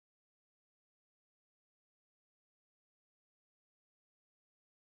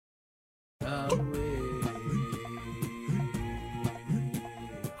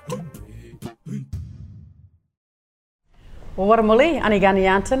Waramuli, Anigani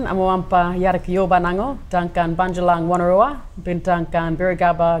Yantan, Amawampa Yarraka Nango, Duncan Banjalang Wanarua, Bintankan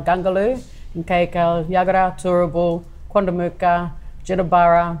Birigaba Gangalu, Nkakal Yagara, Turrbal, Quandamuka,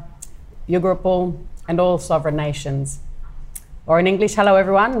 Jinabara, Yugurpal, and all sovereign nations. Or in English, hello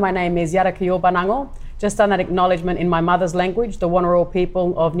everyone, my name is Yarraka Nango. Just done that acknowledgement in my mother's language, the Wanneroo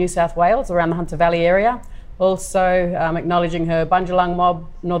people of New South Wales around the Hunter Valley area. Also acknowledging her Bunjalung mob,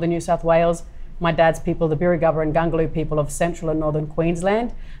 Northern New South Wales, my dad's people, the Birigaba and Gungaloo people of Central and Northern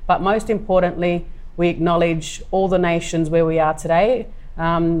Queensland. But most importantly, we acknowledge all the nations where we are today,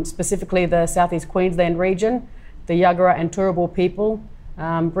 specifically the Southeast Queensland region, the Yarraka and Turrbal people,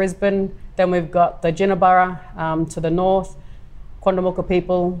 Brisbane. Then we've got the Jinabara to the north, Quandamuka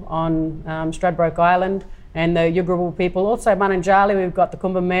people on Stradbroke Island, and the Yugurpal people. Also Mananjali, we've got the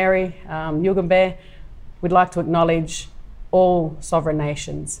Kumbameri, Yugambeh. We'd like to acknowledge all sovereign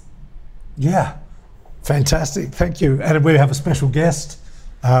nations. Yeah, fantastic, thank you. And we have a special guest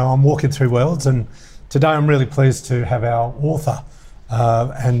on Walking Through Worlds, and today I'm really pleased to have our author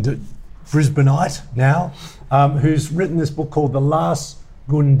and Brisbaneite now, who's written this book called The Last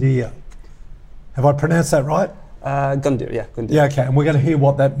Gundir. Have I pronounced that right? Gundir, yeah, Gundir. Yeah, okay, and we're going to hear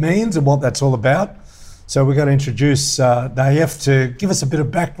what that means and what that's all about. So we're going to introduce Nayef to give us a bit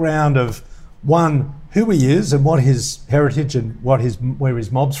of background of, one, who he is and what his heritage and where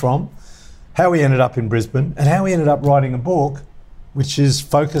his mob's from, how he ended up in Brisbane, and how he ended up writing a book which is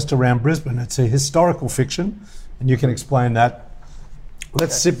focused around Brisbane. It's a historical fiction, and you can explain that.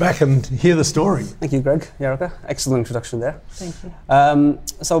 Let's sit back and hear the story. Thank you, Greg, Yarraka. Excellent introduction there. Thank you.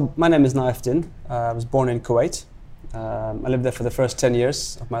 So my name is Nayef Din. I was born in Kuwait. I lived there for the first 10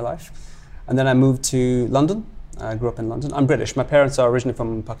 years of my life. And then I moved to London. I grew up in London. I'm British. My parents are originally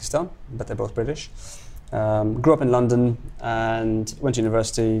from Pakistan, but they're both British. Grew up in London and went to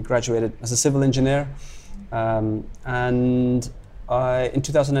university, graduated as a civil engineer. And in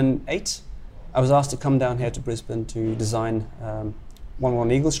 2008, I was asked to come down here to Brisbane to design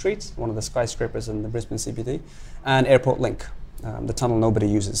 111 Eagle Street, one of the skyscrapers in the Brisbane CBD, and Airport Link, the tunnel nobody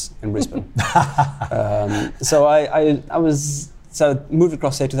uses in Brisbane. So I moved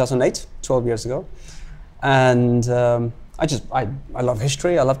across here 2008, 12 years ago. And I love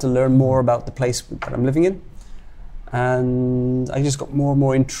history. I love to learn more about the place that I'm living in. And I just got more and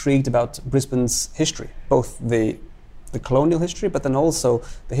more intrigued about Brisbane's history, both the colonial history, but then also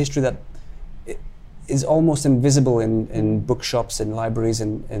the history that is almost invisible in bookshops, in libraries,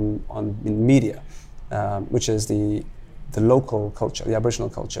 in media, which is the local culture, the Aboriginal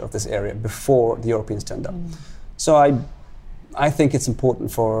culture of this area before the Europeans turned up. So I think it's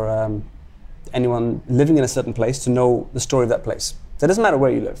important for anyone living in a certain place to know the story of that place. So it doesn't matter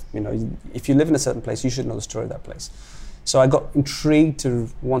where you live. You know, if you live in a certain place, you should know the story of that place. So I got intrigued to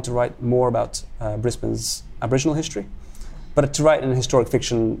want to write more about Brisbane's Aboriginal history, but to write in a historic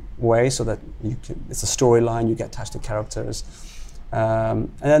fiction way so that it's a storyline, you get attached to characters. And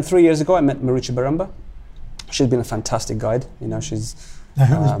then 3 years ago, I met Maruchi Baramba. She's been a fantastic guide. You know, she's... Now,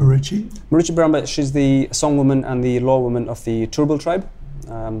 who is Maruchi? Maruchi Baramba, she's the songwoman and the lawwoman of the Turrbal tribe,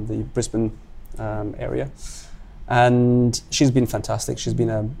 the Brisbane area. And she's been fantastic. She's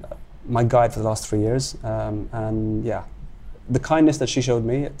been my guide for the last 3 years. And yeah, the kindness that she showed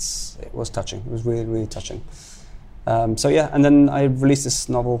me, it was touching. It was really, really touching. So yeah, and then I released this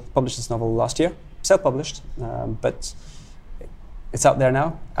novel, published this novel last year, self-published, but it's out there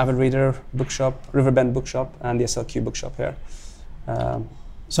now. Avid Reader Bookshop, Riverbend Bookshop, and the SLQ Bookshop here.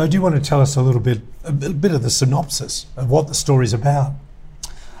 So do you want to tell us a bit of the synopsis of what the story's about?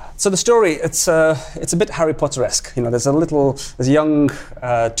 So the story, it's a bit Harry Potter-esque. You know, there's a young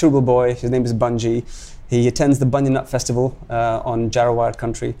Turrbal boy. His name is Bunji. He attends the Bunya Nut Festival on Jarrawar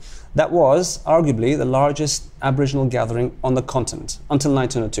country. That was arguably the largest Aboriginal gathering on the continent until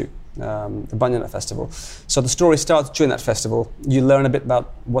 1902. The Bunya Nut Festival. So the story starts during that festival. You learn a bit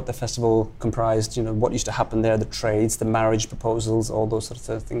about what the festival comprised. You know, what used to happen there, the trades, the marriage proposals, all those sorts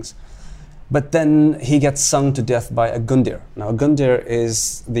of things. But then he gets sung to death by a Gundir. Now, a Gundir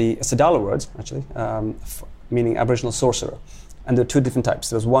it's a Dala word, actually, meaning Aboriginal sorcerer. And there are two different types.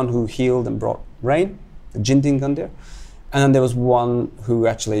 There was one who healed and brought rain, the Jindin Gundir. And then there was one who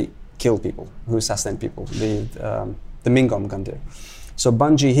actually killed people, who assassinated people, the Mingom Gundir. So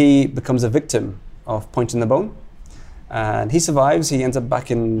Bunji, he becomes a victim of Pointing the Bone. And he survives. He ends up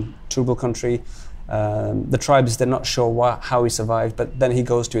back in Turrbal country. The tribes, they're not sure how he survived, but then he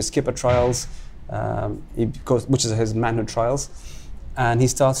goes to his skipper trials, which is his manhood trials, and he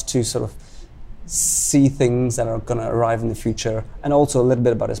starts to sort of see things that are going to arrive in the future, and also a little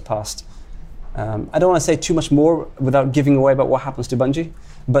bit about his past. I don't want to say too much more without giving away about what happens to Bunji,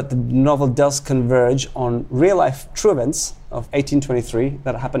 but the novel does converge on real-life true events of 1823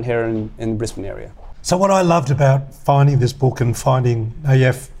 that happened here in the Brisbane area. So what I loved about finding this book and finding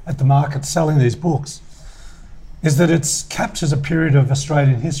Nayef at the market selling these books is that it captures a period of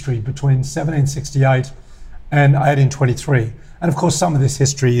Australian history between 1768 and 1823. And of course, some of this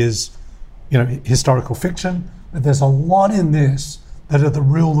history is, historical fiction, but there's a lot in this that are the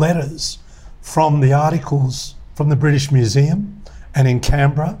real letters from the articles from the British Museum and in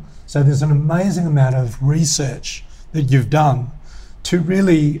Canberra. So there's an amazing amount of research that you've done to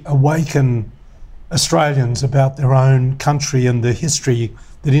really awaken Australians about their own country and the history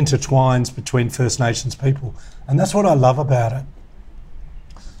that intertwines between First Nations people. And that's what I love about it.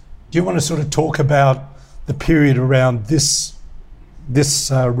 Do you want to sort of talk about the period around this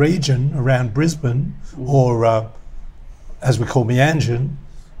region, around Brisbane, or as we call Meanjin,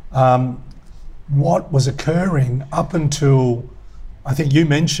 what was occurring up until, I think you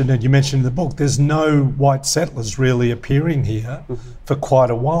mentioned in the book, there's no white settlers really appearing here for quite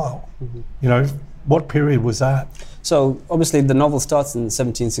a while. What period was that? So obviously the novel starts in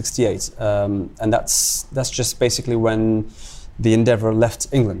 1768, and that's just basically when the Endeavour left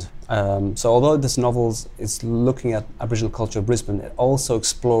England. So although this novel is looking at Aboriginal culture of Brisbane, it also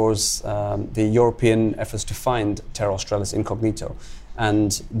explores the European efforts to find Terra Australis incognito,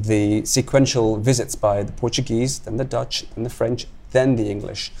 and the sequential visits by the Portuguese, then the Dutch, then the French, then the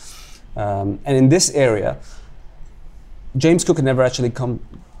English. And in this area, James Cook had never actually come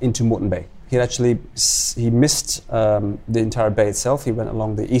into Moreton Bay. He missed the entire bay itself. He went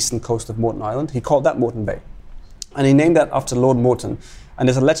along the eastern coast of Moreton Island. He called that Moreton Bay. And he named that after Lord Moreton. And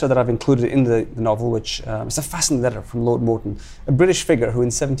there's a letter that I've included in the novel, which is a fascinating letter from Lord Moreton, a British figure who in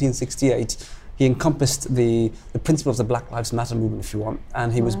 1768, he encompassed the principles of the Black Lives Matter movement, if you want.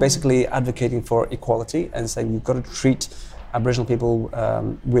 And he was basically advocating for equality and saying you've got to treat Aboriginal people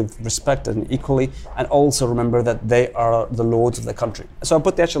with respect and equally, and also remember that they are the lords of the country. So I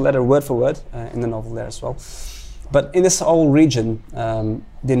put the actual letter word for word in the novel there as well. But in this whole region,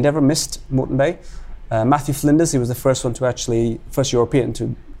 the Endeavour missed Moreton Bay. Matthew Flinders, he was the first European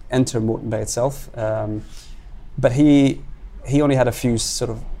to enter Moreton Bay itself. But he only had a few sort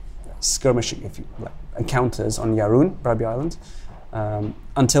of skirmishing encounters on Yarraka, Bribie Island,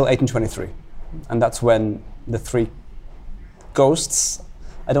 until 1823. And that's when the three ghosts,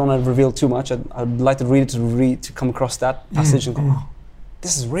 I don't want to reveal too much, I'd like the reader to come across that passage and go, oh,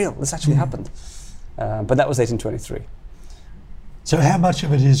 this is real, this actually happened. But that was 1823. So how much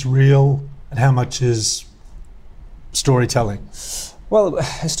of it is real and how much is storytelling? Well,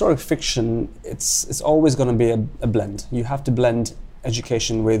 historic fiction, it's always going to be a blend. You have to blend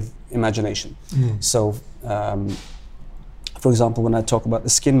education with imagination. So, for example, when I talk about the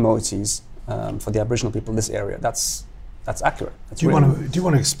skin moieties for the Aboriginal people in this area, that's accurate. Do you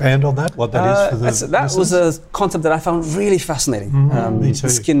want to expand on that? What that is for the that was a concept that I found really fascinating. Me too. The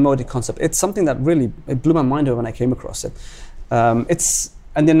skin moiety concept. It's something that really blew my mind when I came across it.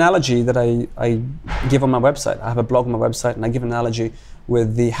 And the analogy that I give on my website, I have a blog on my website, and I give an analogy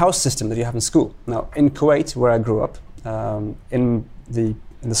with the house system that you have in school. Now, in Kuwait, where I grew up, in the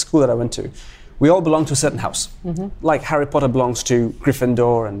school that I went to, we all belong to a certain house. Like Harry Potter belongs to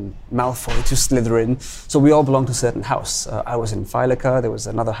Gryffindor and Malfoy to Slytherin. So we all belong to a certain house. I was in Failaka, there was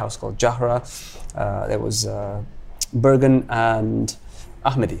another house called Jahra, there was Bergen and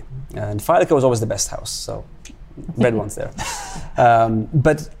Ahmadi. And Failaka was always the best house, so red ones there.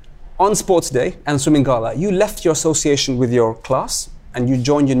 But on sports day and swimming gala, you left your association with your class and you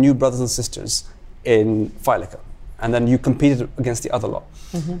joined your new brothers and sisters in Failaka. And then you competed against the other lot.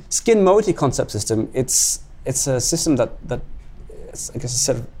 Skin moiety concept system, it's a system that is, I guess,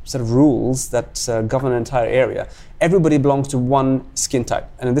 a set of rules that govern an entire area. Everybody belongs to one skin type,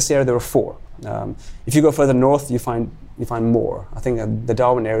 and in this area there are 4. If you go further north, you find more. I think the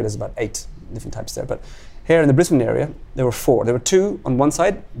Darwin area there's about 8 different types there, but here in the Brisbane area there were 4. There were 2 on one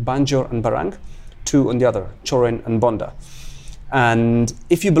side, Banjur and Barang, 2 on the other, Chorin and Bonda. And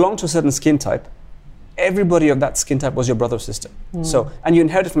if you belong to a certain skin type, everybody of that skin type was your brother or sister. So, and you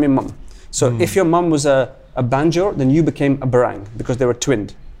inherited from your mum. So if your mum was a Banjur, then you became a Barang because they were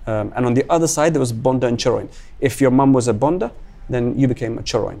twinned. And on the other side, there was Bonda and Choroin. If your mum was a Bonda, then you became a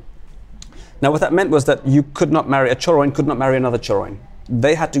Choroin. Now, what that meant was that you could not marry a Choroin, could not marry another Choroin.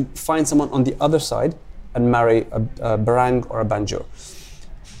 They had to find someone on the other side and marry a Barang or a Banjur.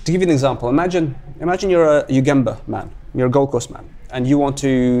 To give you an example, imagine you're a Ugemba man, you're a Gold Coast man, and you want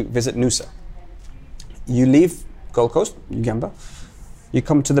to visit Noosa. You leave Gold Coast, Ugemba, you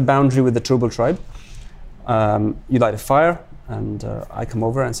come to the boundary with the Turrbal tribe, you light a fire, and I come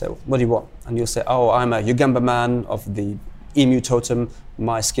over and say, what do you want? And you'll say, oh, I'm a Ugemba man of the emu totem,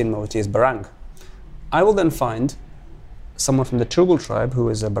 my skin moiety is Barang. I will then find someone from the Turrbal tribe who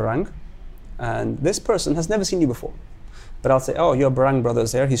is a Barang, and this person has never seen you before. But I'll say, oh, your Barang brother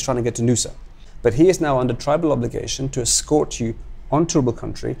is there, he's trying to get to Noosa. But he is now under tribal obligation to escort you on Turrbal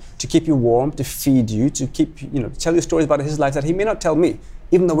country, to keep you warm, to feed you, to keep, to tell you stories about his life that he may not tell me,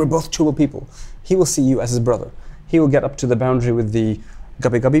 even though we're both Turrbal people. He will see you as his brother. He will get up to the boundary with the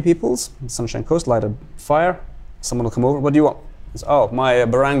Gubbi Gubbi peoples, Sunshine Coast, light a fire, someone will come over, what do you want? It's, oh, my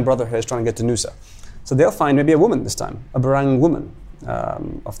Barang brother here is trying to get to Noosa. So they'll find maybe a woman this time, a Barang woman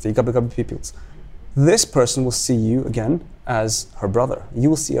of the Gubbi Gubbi peoples. This person will see you again as her brother. You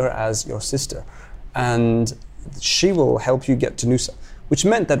will see her as your sister. And she will help you get to Noosa, which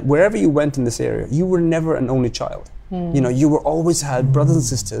meant that wherever you went in this area, you were never an only child. You were always had brothers and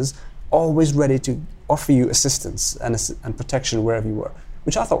sisters, always ready to offer you assistance and protection wherever you were,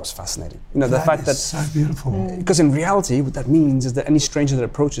 which I thought was fascinating. The fact that so beautiful. Because in reality, what that means is that any stranger that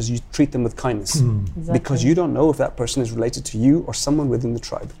approaches, you treat them with kindness, because you don't know if that person is related to you or someone within the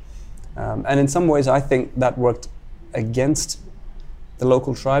tribe. And in some ways, I think that worked against the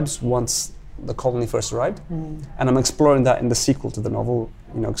local tribes once the colony first arrived. And I'm exploring that in the sequel to the novel,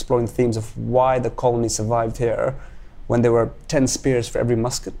 exploring the themes of why the colony survived here when there were 10 spears for every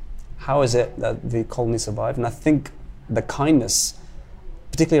musket. How is it that the colony survived? And I think the kindness,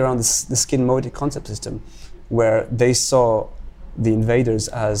 particularly around the skin moiety concept system, where they saw the invaders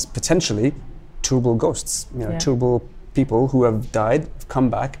as potentially Turrbal ghosts, Turrbal people who have died, come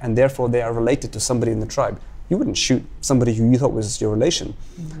back, and therefore they are related to somebody in the tribe. You wouldn't shoot somebody who you thought was your relation.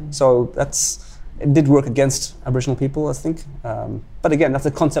 So it did work against Aboriginal people, I think. But again, that's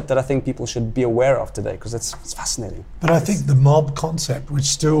a concept that I think people should be aware of today, because it's fascinating. But I think the mob concept, which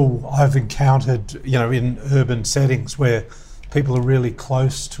still I've encountered, in urban settings where people are really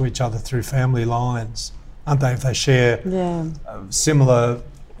close to each other through family lines, aren't they? If they share similar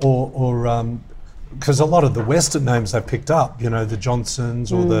or because a lot of the Western names they picked up, the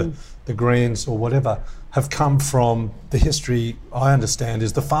Johnsons or the Greens or whatever, have come from the history, I understand,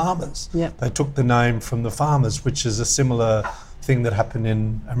 is the farmers. They took the name from the farmers, which is a similar thing that happened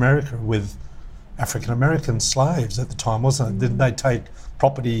in America with African American slaves at the time, wasn't it? Didn't they take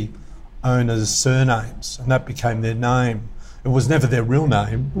property owners' surnames and that became their name? It was never their real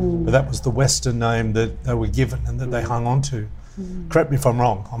name, but that was the Western name that they were given and that they hung on to. Correct me if I'm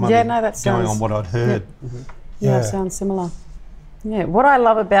wrong. I'm only going on what I'd heard. Yeah, it sounds similar. Yeah, what I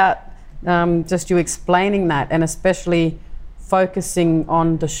love about just you explaining that, and especially focusing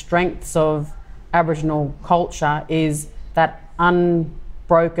on the strengths of Aboriginal culture, is that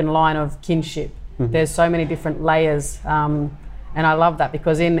unbroken line of kinship. There's so many different layers, and I love that,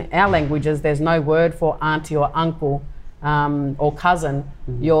 because in our languages there's no word for auntie or uncle or cousin.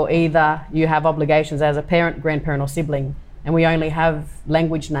 You have obligations as a parent, grandparent or sibling, and we only have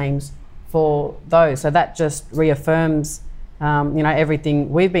language names for those. So that just reaffirms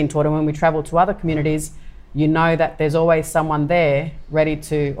everything we've been taught. And when we travel to other communities, that there's always someone there ready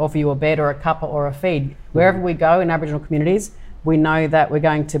to offer you a bed or a cuppa or a feed. Wherever we go in Aboriginal communities, we know that we're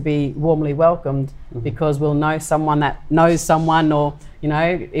going to be warmly welcomed, because we'll know someone that knows someone, or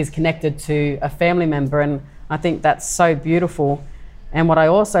is connected to a family member. And I think that's so beautiful. And what I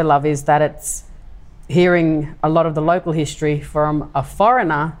also love is that it's hearing a lot of the local history from a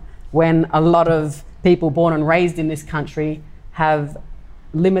foreigner, when a lot of people born and raised in this country have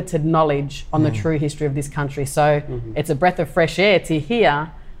limited knowledge on the true history of this country. So it's a breath of fresh air to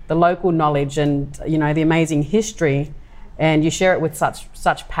hear the local knowledge and the amazing history, and you share it with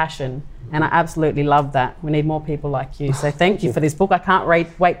such passion. And I absolutely love that. We need more people like you. So thank you for this book. I can't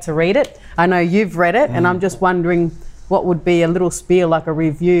wait to read it. I know you've read it, and I'm just wondering what would be a little spiel, like a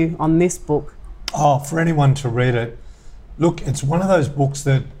review on this book. Oh, for anyone to read it, look, it's one of those books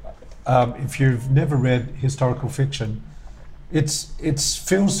that if you've never read historical fiction, it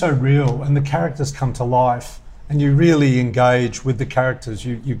feels so real, and the characters come to life, and you really engage with the characters.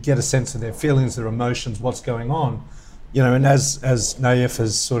 You get a sense of their feelings, their emotions, what's going on. And as Nayef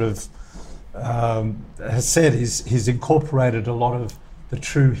has sort of has said, he's incorporated a lot of the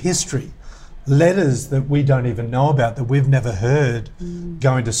true history, letters that we don't even know about, that we've never heard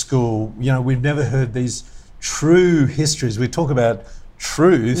going to school. We've never heard these true histories. We talk about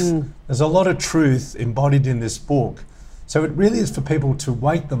truth. There's a lot of truth embodied in this book. So it really is for people to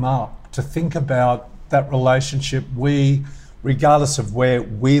wake them up, to think about that relationship, regardless of where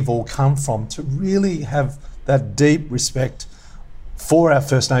we've all come from, to really have that deep respect for our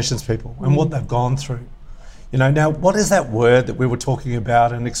First Nations people and what they've gone through. Now, what is that word that we were talking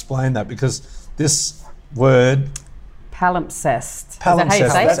about, and explain that, because this word... Palimpsest.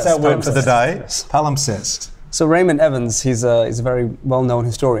 Palimpsest, that's our word for the day. Palimpsest. So Raymond Evans, he's a very well-known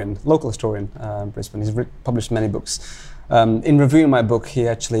historian, local historian in Brisbane. He's published many books. In reviewing my book, he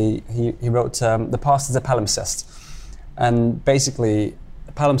wrote "The Past is a Palimpsest," and basically,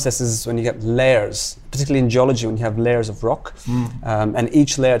 a palimpsest is when you get layers, particularly in geology, when you have layers of rock, and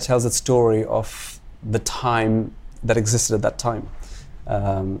each layer tells its story of the time that existed at that time.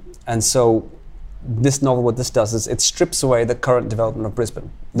 And so this novel, what this does is it strips away the current development of Brisbane,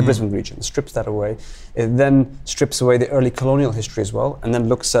 the Brisbane region, strips that away. It then strips away the early colonial history as well, and then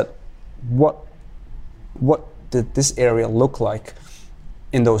looks at what did this area look like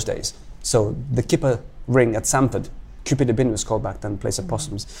in those days. So the Kippa ring at Samford, Cupid Bin was called back then, place of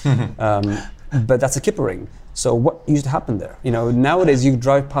possums. But that's a Kippa ring. So what used to happen there? You know, nowadays you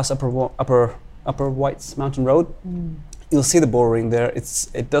drive past Upper White's Mountain Road, you'll see the bull ring there.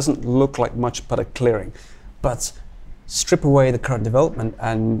 It doesn't look like much but a clearing. But strip away the current development,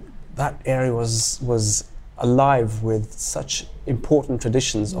 and that area was alive with such important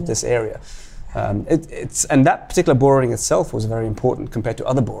traditions of this area. And that particular bull ring itself was very important compared to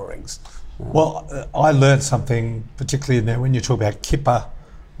other bull rings. Well, I learned something particularly in there when you talk about Kippa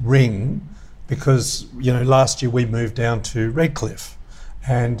ring, because last year we moved down to Redcliffe,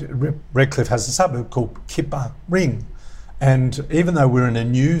 and Redcliffe has a suburb called Kippa Ring. And even though we're in a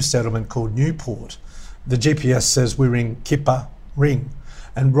new settlement called Newport, the GPS says we're in Kippa Ring.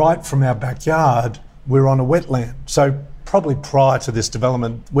 And right from our backyard, we're on a wetland. So probably prior to this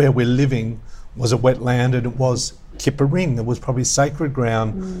development, where we're living was a wetland, and it was Kippa Ring. It was probably sacred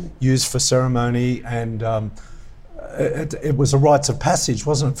ground used for ceremony, and it was a rites of passage,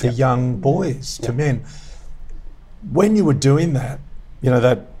 wasn't it, for young boys to men. When you were doing that,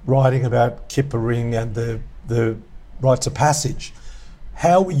 that writing about Kippa Ring and the rites of passage,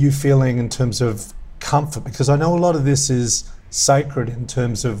 how were you feeling in terms of comfort? Because I know a lot of this is sacred in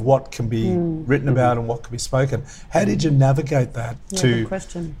terms of what can be written about and what can be spoken. How did you navigate that good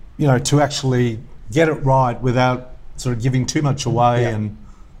question. To actually get it right without sort of giving too much away? And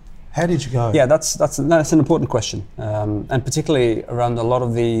how did you go? Yeah, that's an important question, and particularly around a lot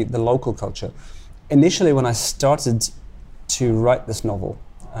of the local culture. Initially, when I started to write this novel,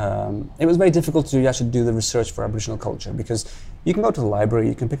 it was very difficult to actually do the research for Aboriginal culture, because you can go to the library,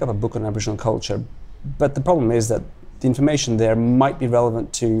 you can pick up a book on Aboriginal culture, but the problem is that the information there might be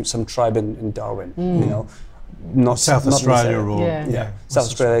relevant to some tribe in Darwin, not South Australia or South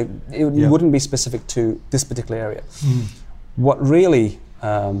Australia. It wouldn't be specific to this particular area. What really,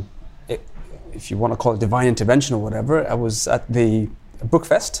 if you want to call it divine intervention or whatever, I was at the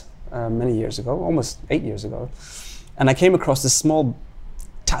Bookfest many years ago, almost 8 years ago, and I came across this small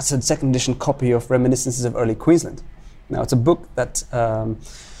tattered second edition copy of Reminiscences of Early Queensland. Now, it's a book that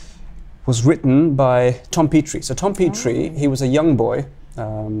was written by Tom Petrie. So Tom Petrie, he was a young boy.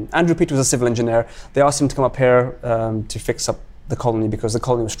 Andrew Petrie was a civil engineer. They asked him to come up here to fix up the colony because the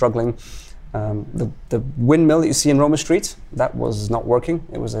colony was struggling. The windmill that you see in Roma Street, that was not working.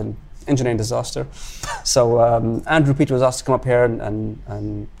 It was an engineering disaster. So Andrew Petrie was asked to come up here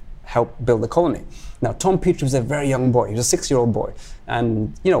and help build the colony. Now, Tom Petrie was a very young boy. He was a 6-year-old boy.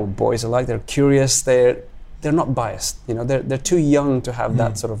 And, boys are like, they're curious, they're not biased. They're too young to have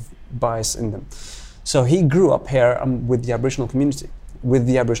that sort of bias in them. So he grew up here with the Aboriginal community, with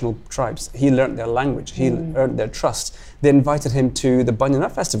the Aboriginal tribes. He learned their language. He earned their trust. They invited him to the Bunya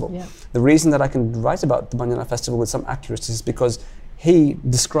Nut Festival. Yeah. The reason that I can write about the Bunya Nut Festival with some accuracy is because he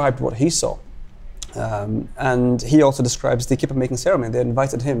described what he saw. And he also describes the Kippa making ceremony. They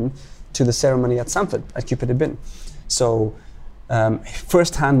invited him to the ceremony at Samford, at Cupid Bin. So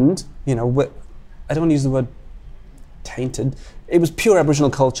firsthand, I don't want to use the word tainted. It was pure Aboriginal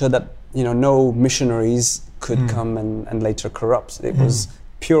culture that, no missionaries could come and later corrupt. It was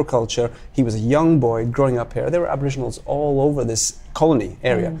pure culture. He was a young boy growing up here. There were Aboriginals all over this colony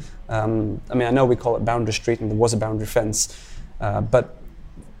area. I know we call it Boundary Street, and there was a boundary fence, but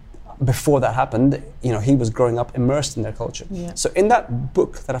before that happened, he was growing up immersed in their culture. Yeah. So in that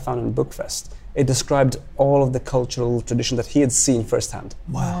book that I found in Bookfest, it described all of the cultural tradition that he had seen firsthand.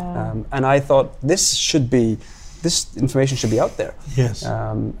 Wow. And I thought this information should be out there. Yes.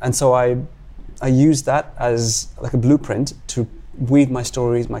 And so I used that as like a blueprint to weave my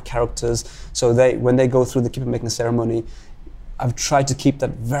stories, my characters, so when they go through the Kippa making ceremony, I've tried to keep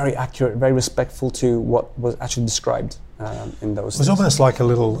that very accurate, very respectful to what was actually described in those. It was almost like a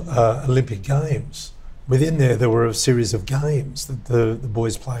little Olympic Games. Within there were a series of games that the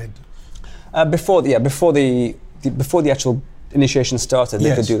boys played. Before the actual initiation started,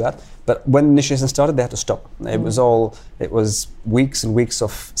 they could do that. But when the initiation started, they had to stop. It was weeks and weeks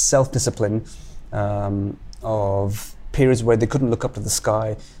of self-discipline, of periods where they couldn't look up to the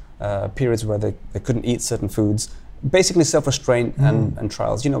sky. periods where they couldn't eat certain foods. Basically self-restraint and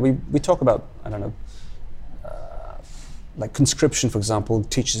trials. You know, we talk about, I don't know, like conscription, for example,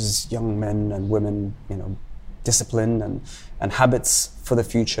 teaches young men and women, you know, discipline and habits for the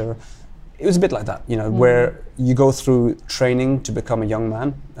future. It was a bit like that, you know, where you go through training to become a young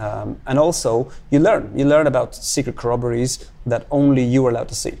man, and also you learn about secret corroborees that only you are allowed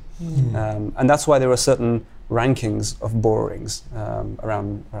to see, and that's why there are certain rankings of Boer rings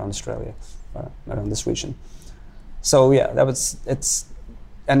around Australia, around this region. So yeah,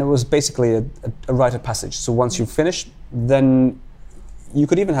 and it was basically a rite of passage. So once you finish, then you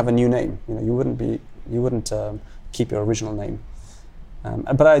could even have a new name. You know, you wouldn't keep your original name.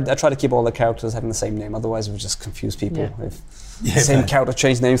 But I try to keep all the characters having the same name. Otherwise, it would just confuse people. Yeah. If the same character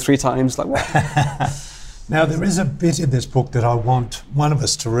changed name 3 times, like what? Now, there is a bit in this book that I want one of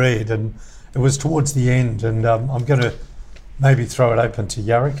us to read, and it was towards the end, and I'm going to maybe throw it open to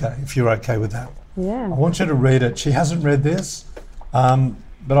Yarraka, if you're okay with that. Yeah. I want you to read it. She hasn't read this,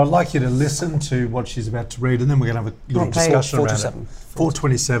 but I'd like you to listen to what she's about to read, and then we're going to have a little discussion around it.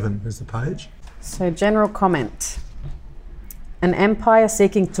 427 is the page. So, general comment. An empire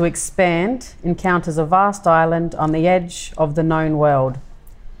seeking to expand encounters a vast island on the edge of the known world.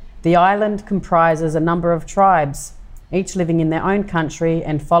 The island comprises a number of tribes, each living in their own country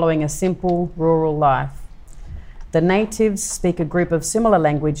and following a simple rural life. The natives speak a group of similar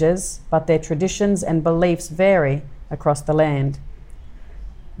languages, but their traditions and beliefs vary across the land.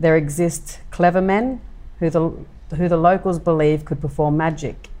 There exist clever men who the locals believe could perform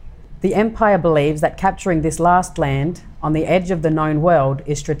magic. The empire believes that capturing this last land on the edge of the known world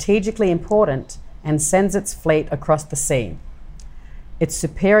is strategically important and sends its fleet across the sea. Its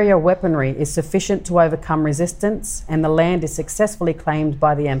superior weaponry is sufficient to overcome resistance, and the land is successfully claimed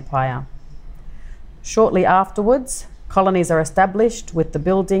by the empire. Shortly afterwards, colonies are established with the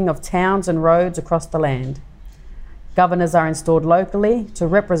building of towns and roads across the land. Governors are installed locally to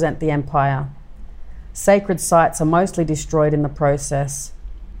represent the empire. Sacred sites are mostly destroyed in the process.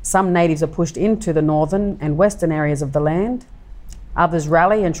 Some natives are pushed into the northern and western areas of the land. Others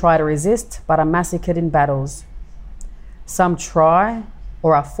rally and try to resist, but are massacred in battles. Some try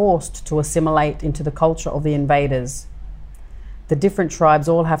or are forced to assimilate into the culture of the invaders. The different tribes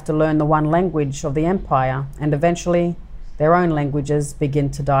all have to learn the one language of the empire, and eventually their own languages begin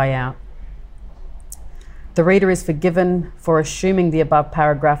to die out. The reader is forgiven for assuming the above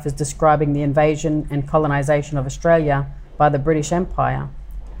paragraph is describing the invasion and colonisation of Australia by the British Empire.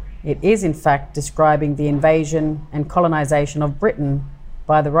 It is, in fact, describing the invasion and colonisation of Britain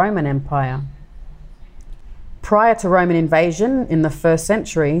by the Roman Empire. Prior to Roman invasion in the 1st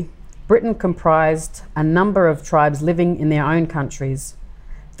century, Britain comprised a number of tribes living in their own countries.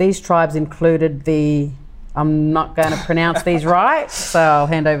 These tribes included I'm not going to pronounce these right, so I'll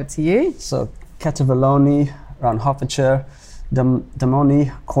hand over to you. So, Catavaloni, around Hertfordshire,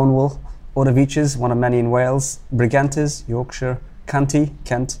 Damoni, Cornwall, Ordovices, one of many in Wales, Brigantes, Yorkshire, Canty,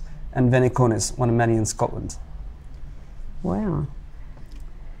 Kent, and Veniconis, one of many in Scotland. Wow.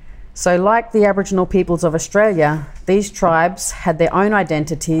 So like the Aboriginal peoples of Australia, these tribes had their own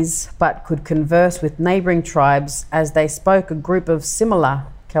identities but could converse with neighbouring tribes as they spoke a group of similar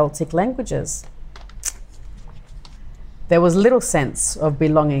Celtic languages. There was little sense of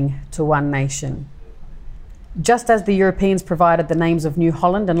belonging to one nation. Just as the Europeans provided the names of New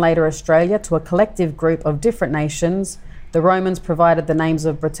Holland and later Australia to a collective group of different nations, the Romans provided the names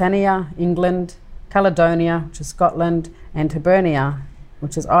of Britannia, England, Caledonia, which is Scotland, and Hibernia,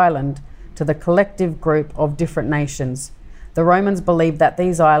 which is Ireland, to the collective group of different nations. The Romans believed that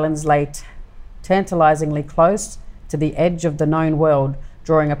these islands lay tantalizingly close to the edge of the known world,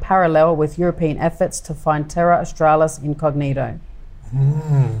 drawing a parallel with European efforts to find Terra Australis Incognito.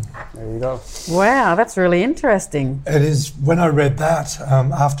 There you go. Wow, that's really interesting. It is. When I read that,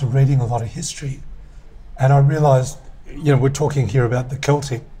 after reading a lot of history, and I realised, you know, we're talking here about the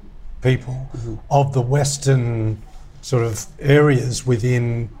Celtic people of the western sort of areas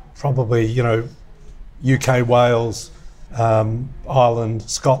within probably, you know, UK, Wales, Ireland,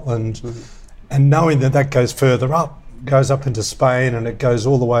 Scotland, and knowing that that goes further up, goes up into Spain, and it goes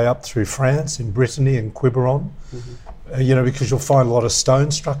all the way up through France in Brittany and Quiberon, you know, because you'll find a lot of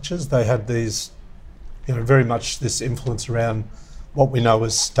stone structures. They had these, you know, very much this influence around what we know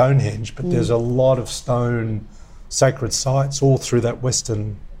as Stonehenge, but there's a lot of stone sacred sites all through that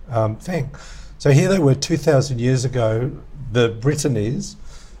western thing. So here they were 2,000 years ago, the Brittanies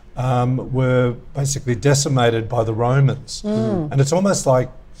were basically decimated by the Romans. And it's almost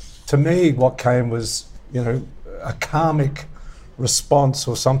like, to me, what came was, you know, a karmic response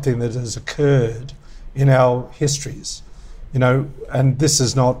or something that has occurred in our histories, you know, and this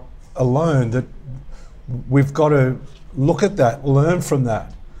is not alone that we've got to look at that, learn from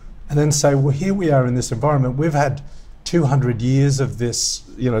that, and then say, well, here we are in this environment. We've had 200 years of this,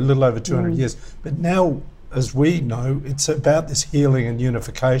 a little over 200 years, but now, as we know, it's about this healing and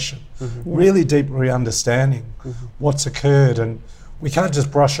unification, really deeply understanding what's occurred, and we can't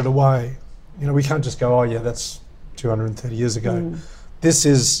just brush it away. We can't just go, oh yeah, that's 230 years ago. This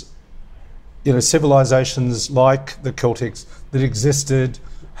is, civilizations like the Celtics that existed,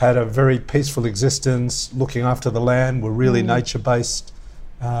 had a very peaceful existence, looking after the land, were really nature-based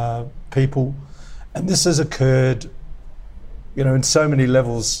people. And this has occurred, in so many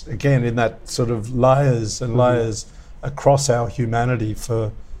levels, again, in that sort of layers and layers across our humanity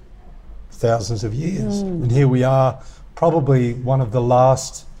for thousands of years. And here we are, probably one of the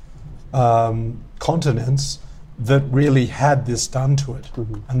last continents that really had this done to it.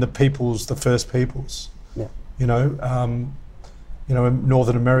 And the first peoples.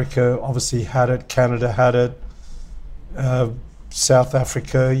 Northern America obviously had it, Canada had it, South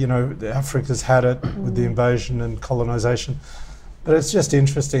Africa, Africa's had it with the invasion and colonization. But it's just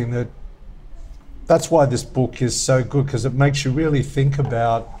interesting that's why this book is so good, because it makes you really think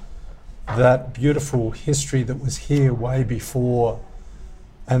about that beautiful history that was here way before,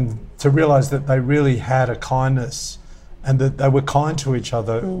 and to realize that they really had a kindness and that they were kind to each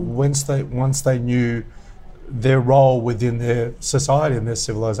other once they knew their role within their society and their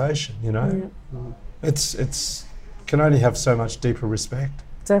civilization. It's can only have so much deeper respect.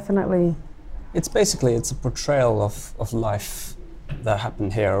 Definitely. It's a portrayal of life that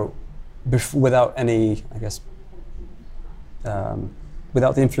happened here without any, I guess,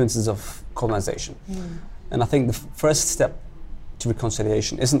 without the influences of colonization. And I think the first step to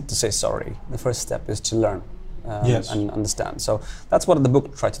reconciliation isn't to say sorry. The first step is to learn and understand. So that's what the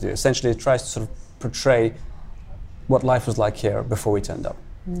book tried to do. Essentially, it tries to sort of portray what life was like here before we turned up.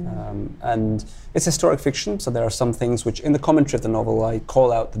 And it's historic fiction, so there are some things which in the commentary of the novel I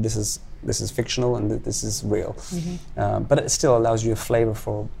call out that this is fictional and that this is real. But it still allows you a flavor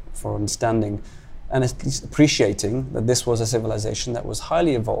for understanding and at least appreciating that this was a civilization that was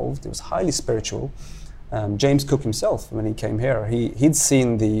highly evolved, it was highly spiritual. James Cook himself, when he came here, he'd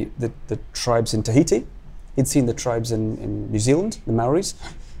seen the tribes in Tahiti, he'd seen the tribes in New Zealand, the Maoris,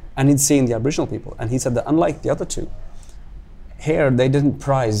 and he'd seen the Aboriginal people. And he said that unlike the other two, here they didn't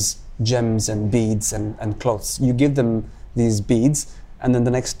prize gems and beads and clothes. You give them these beads and then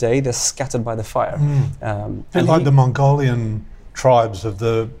the next day they're scattered by the fire. Like the Mongolian tribes of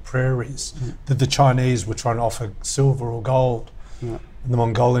the prairies, that the Chinese were trying to offer silver or gold. And the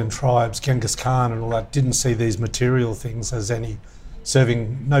Mongolian tribes, Genghis Khan and all that, didn't see these material things as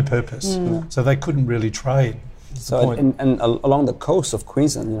serving no purpose. So they couldn't really trade. So and along the coast of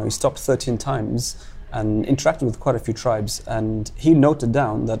Queensland, he stopped 13 times and interacted with quite a few tribes, and he noted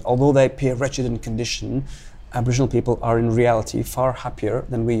down that although they appear wretched in condition, Aboriginal people are in reality far happier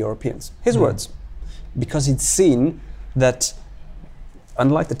than we Europeans. His words, because he'd seen that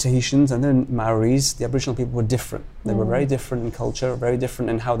unlike the Tahitians and the Maoris, the Aboriginal people were different. They were very different in culture, very different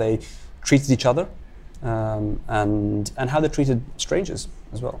in how they treated each other, and how they treated strangers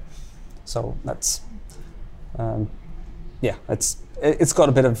as well. So that's it's got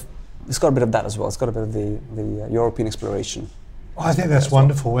a bit of that as well. It's got a bit of the European exploration. I think that's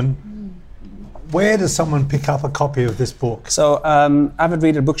wonderful. And where does someone pick up a copy of this book? So Avid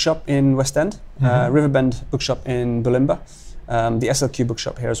Reader Bookshop in West End, Riverbend Bookshop in Bulimba, the SLQ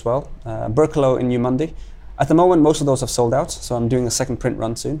Bookshop here as well, Berkelo in New Mundy. At the moment, most of those have sold out, so I'm doing a second print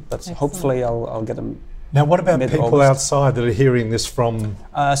run soon, but hopefully I'll get them. Now, what about people outside that are hearing this from?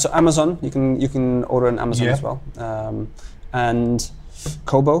 So Amazon, you can order on Amazon as well, and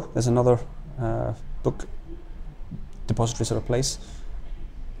Kobo. There's another book depository sort of place.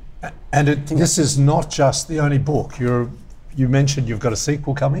 And this is not just the only book. You mentioned you've got a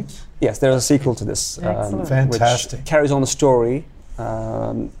sequel coming? Yes, there's a sequel to this. Fantastic. Which carries on the story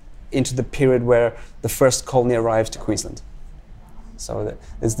into the period where the first colony arrived to Queensland. So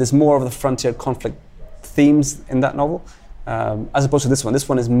there's more of the frontier conflict themes in that novel, as opposed to this one. This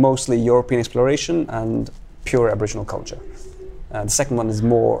one is mostly European exploration and pure Aboriginal culture. The second one is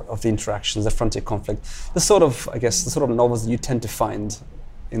more of the interactions, the frontier conflict, the sort of novels that you tend to find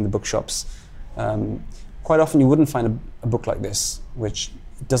in the bookshops. Quite often you wouldn't find a book like this, which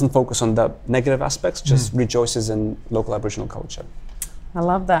doesn't focus on the negative aspects, just rejoices in local Aboriginal culture. I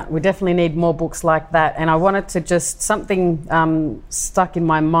love that. We definitely need more books like that. And I wanted to something stuck in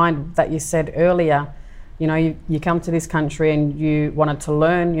my mind that you said earlier. You come to this country and you wanted to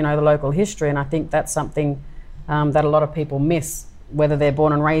learn, the local history. And I think that's something that a lot of people miss, whether they're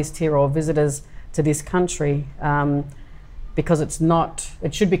born and raised here or visitors to this country. because it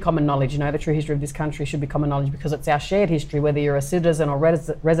should be common knowledge. You know, the true history of this country should be common knowledge because it's our shared history, whether you're a citizen or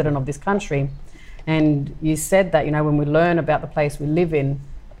resident of this country. And you said that, you know, when we learn about the place we live in,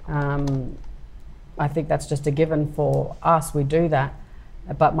 I think that's just a given for us, we do that.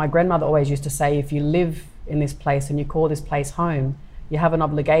 But my grandmother always used to say, if you live in this place and you call this place home, you have an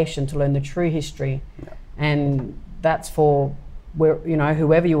obligation to learn the true history. Yeah. And that's for, you know,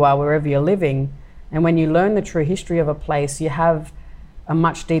 whoever you are, wherever you're living. And when you learn the true history of a place, you have a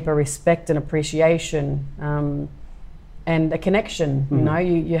much deeper respect and appreciation and a connection. You know,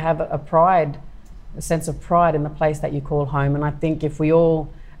 you have a pride, a sense of pride in the place that you call home. And I think if we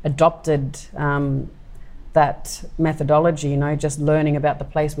all adopted that methodology, you know, just learning about the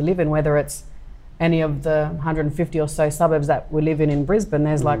place we live in, whether it's any of the 150 or so suburbs that we live in Brisbane,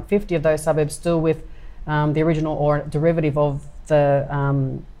 there's like 50 of those suburbs still with the original or derivative of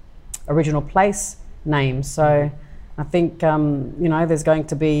the original place name. So I think, you know, there's going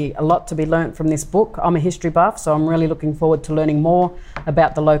to be a lot to be learnt from this book. I'm a history buff, so I'm really looking forward to learning more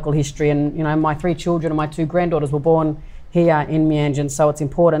about the local history. And, you know, my 3 children and my 2 granddaughters were born here in Meanjin, so it's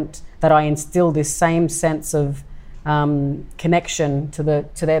important that I instill this same sense of connection to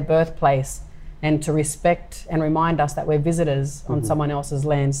their birthplace and to respect and remind us that we're visitors on someone else's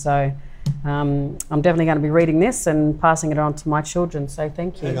land. So I'm definitely going to be reading this and passing it on to my children, so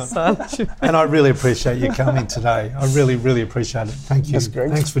thank you. And I really appreciate you coming today. I really, really appreciate it. Thank you. That's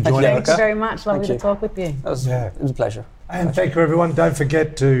great. Thanks for joining us. Thank you very much. Lovely to talk with you. It was a pleasure. And thank you, everyone. Don't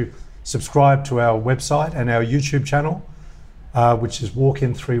forget to subscribe to our website and our YouTube channel, which is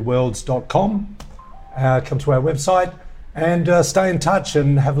walkin3worlds.com. Come to our website and stay in touch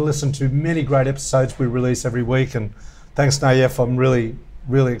and have a listen to many great episodes we release every week. And thanks, Nayef. I'm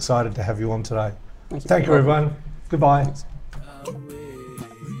really excited to have you on today. Thank you, everyone. Goodbye. Thanks.